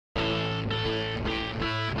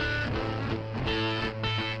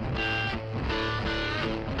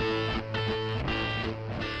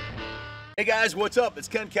Hey guys, what's up? It's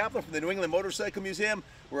Ken Kaplan from the New England Motorcycle Museum.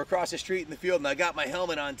 We're across the street in the field and I got my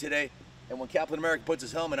helmet on today. And when Kaplan America puts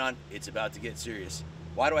his helmet on, it's about to get serious.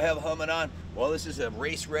 Why do I have a helmet on? Well, this is a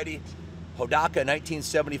race-ready Hodaka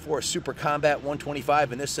 1974 Super Combat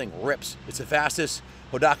 125 and this thing rips. It's the fastest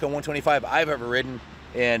Hodaka 125 I've ever ridden,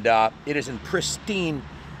 and it is in pristine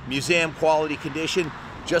museum quality condition,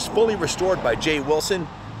 just fully restored by Jay Wilson.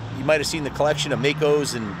 You might have seen the collection of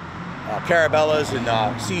Makos and Carabellas and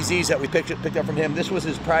CZs that we picked up from him. This was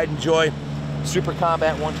his pride and joy Super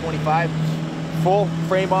Combat 125. Full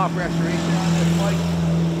frame-off restoration on this bike.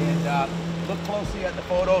 And look closely at the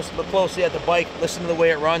photos, look closely at the bike, listen to the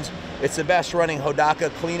way it runs. It's the best running Hodaka,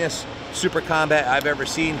 cleanest Super Combat I've ever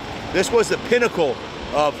seen. This was the pinnacle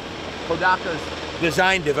of Hodaka's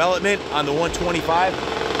design development on the 125.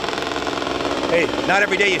 Hey, not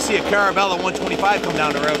every day you see a Carabella 125 come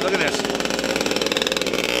down the road. Look at this.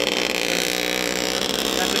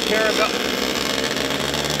 Carabella,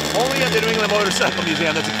 only at the New England Motorcycle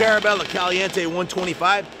Museum. That's a Carabella Caliente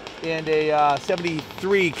 125 and a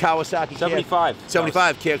 73 Kawasaki 75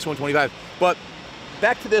 KX 125. But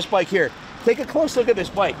back to this bike here. Take a close look at this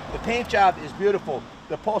bike. The paint job is beautiful.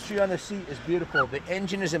 The upholstery on the seat is beautiful. The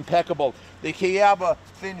engine is impeccable. The Kayaba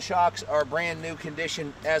fin shocks are brand new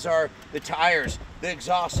condition, as are the tires, the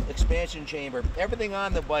exhaust expansion chamber. Everything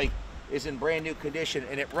on the bike is in brand new condition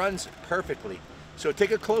and it runs perfectly. So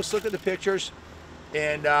take a close look at the pictures,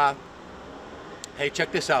 and hey,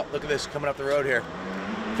 check this out. Look at this coming up the road here.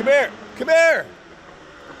 Come here, come here.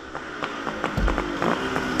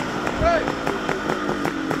 Hey.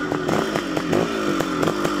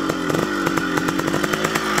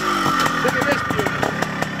 Look at this beauty.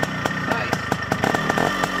 Nice.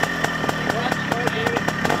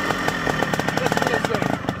 Listen to this thing.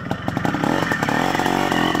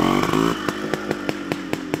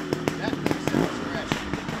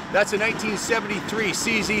 That's a 1973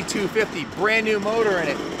 CZ250, brand new motor in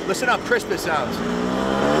it. Listen how crisp it sounds.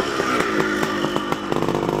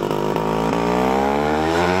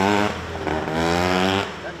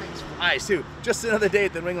 That thing's nice too. Just another day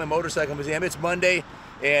at the New England Motorcycle Museum. It's Monday,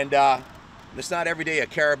 and it's not every day a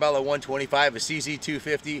Carabella 125, a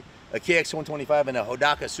CZ250, a KX 125, and a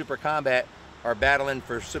Hodaka Super Combat are battling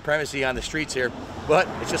for supremacy on the streets here. But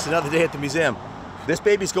it's just another day at the museum. This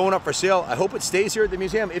baby's going up for sale. I hope it stays here at the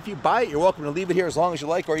museum. If you buy it, you're welcome to leave it here as long as you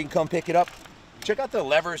like, or you can come pick it up. Check out the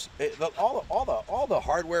levers. All the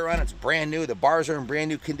hardware on it's brand new. The bars are in brand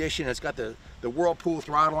new condition. It's got the Whirlpool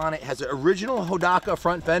throttle on it. It has an original Hodaka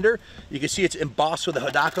front fender. You can see it's embossed with the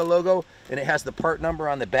Hodaka logo, and it has the part number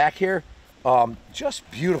on the back here. Just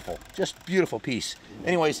beautiful piece.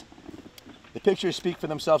 Anyways, the pictures speak for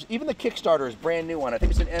themselves. Even the Kickstarter is brand new on it. I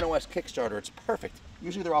think it's an NOS Kickstarter. It's perfect.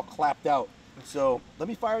 Usually they're all clapped out. So let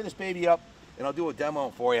me fire this baby up and I'll do a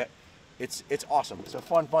demo for you. It's awesome. It's a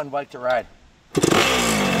fun bike to ride.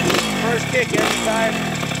 First kick every time.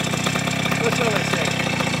 Listen to this thing.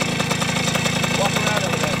 Walk around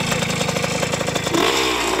over that.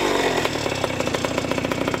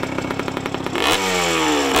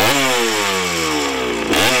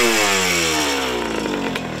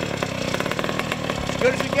 As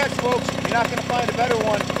good as it gets, folks. You're not going to find a better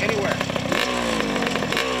one anywhere.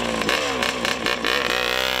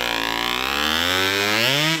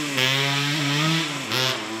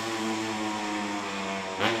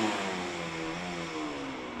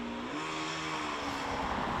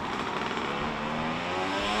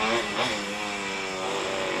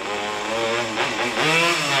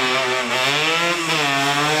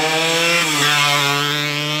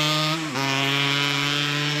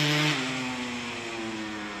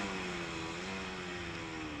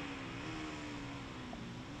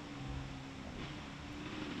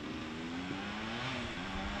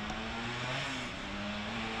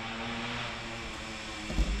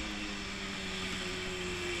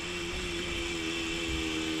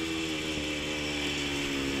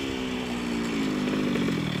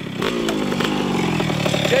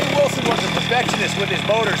 Jay Wilson was a perfectionist with his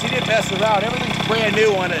motors. He didn't mess around. Everything's brand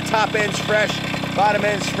new on it. Top end's fresh, bottom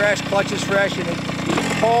end's fresh, clutch is fresh, and it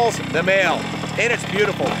pulls the mail. And it's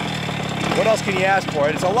beautiful. What else can you ask for?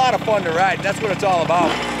 It's a lot of fun to ride. That's what it's all about.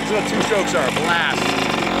 That's what two strokes are, a blast.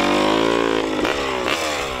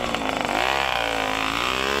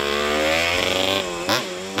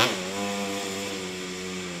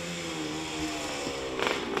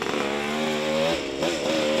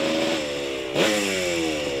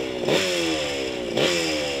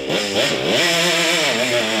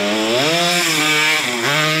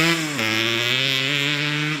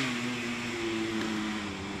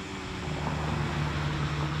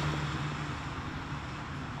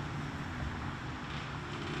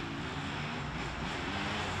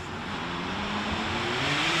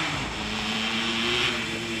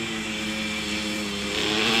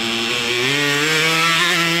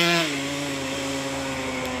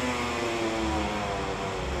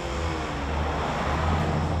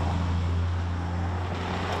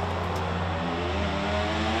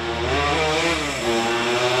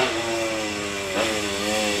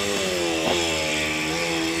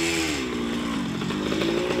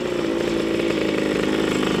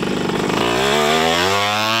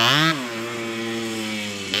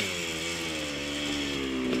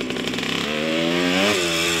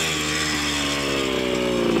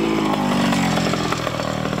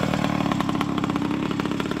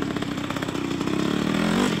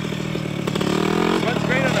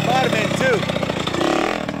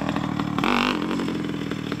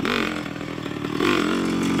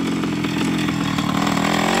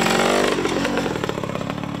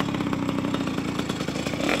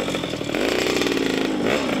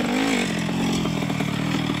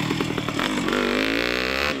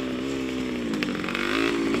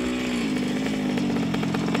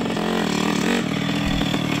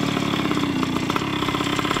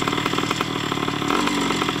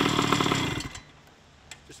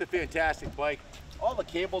 fantastic bike. All the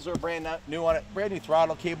cables are brand new on it. Brand new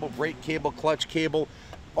throttle cable, brake cable, clutch cable,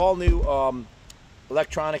 all new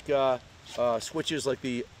electronic switches like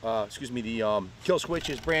the kill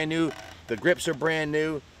switch is brand new. The grips are brand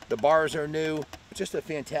new. The bars are new. It's just a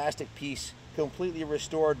fantastic piece. Completely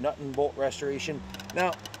restored, nut and bolt restoration.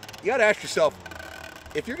 Now, you got to ask yourself,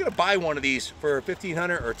 if you're going to buy one of these for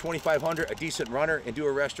 $1,500 or $2,500, a decent runner, and do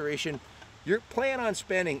a restoration, you're planning on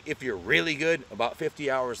spending, if you're really good, about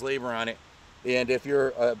 50 hours labor on it. And if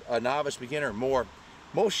you're a novice beginner, more.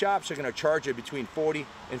 Most shops are going to charge you between 40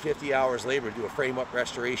 and 50 hours labor to do a frame-up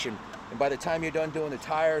restoration. And by the time you're done doing the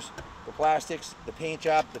tires, the plastics, the paint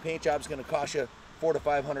job's going to cost you $400 to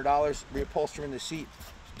 $500, reupholstering the seat.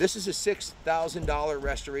 This is a $6,000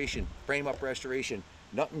 restoration, frame-up restoration,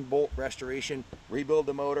 nut and bolt restoration, rebuild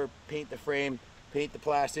the motor, paint the frame, paint the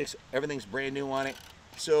plastics, everything's brand new on it.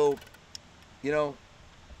 So, you know,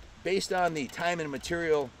 based on the time and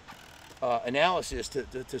material analysis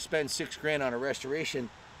to spend $6,000 on a restoration,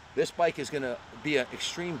 this bike is going to be an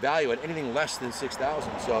extreme value at anything less than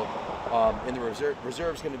 $6,000. So, and the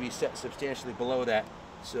reserve's going to be set substantially below that.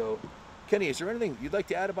 So, Kenny, is there anything you'd like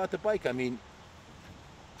to add about the bike? I mean,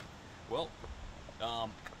 well,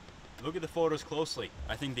 look at the photos closely.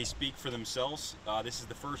 I think they speak for themselves. This is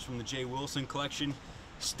the first from the Jay Wilson collection.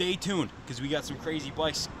 Stay tuned, because we got some crazy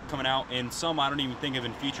bikes coming out, and some I don't even think have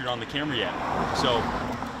been featured on the camera yet. So,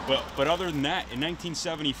 but other than that, in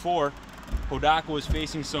 1974, Hodaka was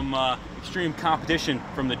facing some extreme competition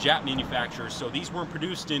from the Jap manufacturers, so these weren't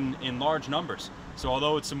produced in large numbers. So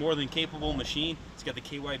although it's a more than capable machine, it's got the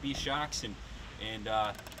KYB shocks, and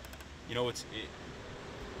you know, it's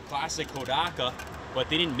classic Hodaka, but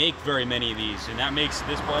they didn't make very many of these, and that makes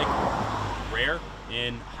this bike rare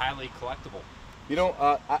and highly collectible. You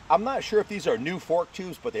know, I'm not sure if these are new fork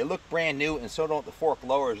tubes, but they look brand new, and so don't the fork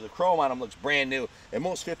lowers. The chrome on them looks brand new, and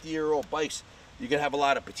most 50-year-old bikes, you're gonna have a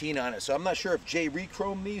lot of patina on it. So I'm not sure if Jay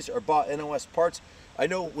re-chromed these or bought NOS parts. I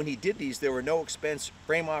know when he did these, there were no expense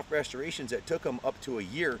frame-off restorations that took him up to a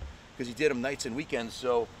year, because he did them nights and weekends.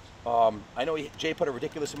 So I know Jay put a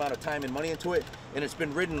ridiculous amount of time and money into it, and it's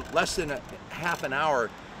been ridden less than half an hour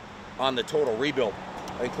on the total rebuild,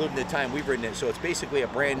 including the time we've ridden it. So it's basically a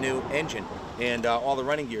brand new engine, and all the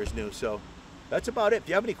running gear is new. So that's about it. If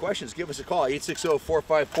you have any questions, give us a call,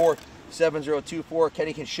 860-454-7024.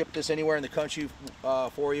 Kenny can ship this anywhere in the country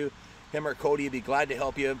for you. Him or Cody would be glad to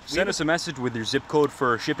help you. Send us a message with your zip code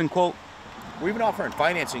for a shipping quote. We're even offering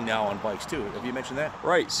financing now on bikes too. Have you mentioned that?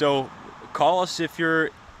 Right, so call us if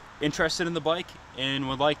you're interested in the bike and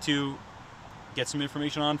would like to get some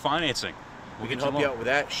information on financing. We can help you out with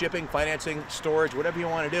that. Shipping, financing, storage, whatever you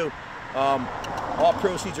want to do. All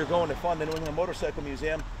proceeds are going to fund the New England Motorcycle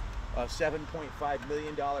Museum, a $7.5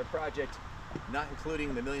 million project, not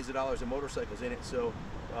including the millions of dollars of motorcycles in it. So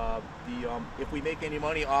if we make any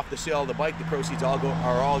money off the sale of the bike, the proceeds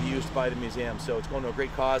are all used by the museum. So it's going to a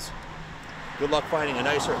great cause. Good luck finding a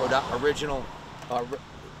nicer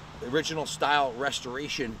original style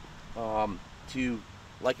restoration to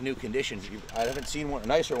like new condition. I haven't seen a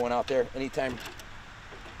nicer one out there anytime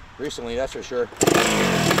recently, that's for sure.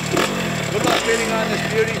 Good luck bidding on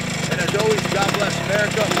this beauty, and as always, God bless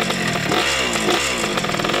America.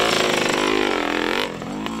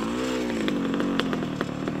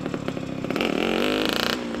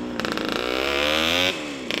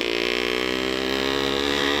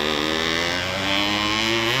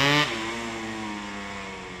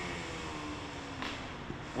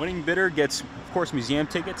 Winning bidder gets, of course, museum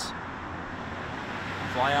tickets.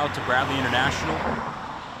 Fly out to Bradley International.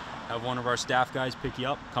 Have one of our staff guys pick you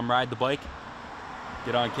up. Come ride the bike.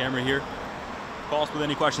 Get on camera here. Call us with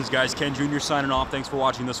any questions, guys. Ken Jr. signing off. Thanks for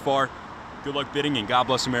watching this far. Good luck bidding, and God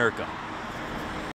bless America.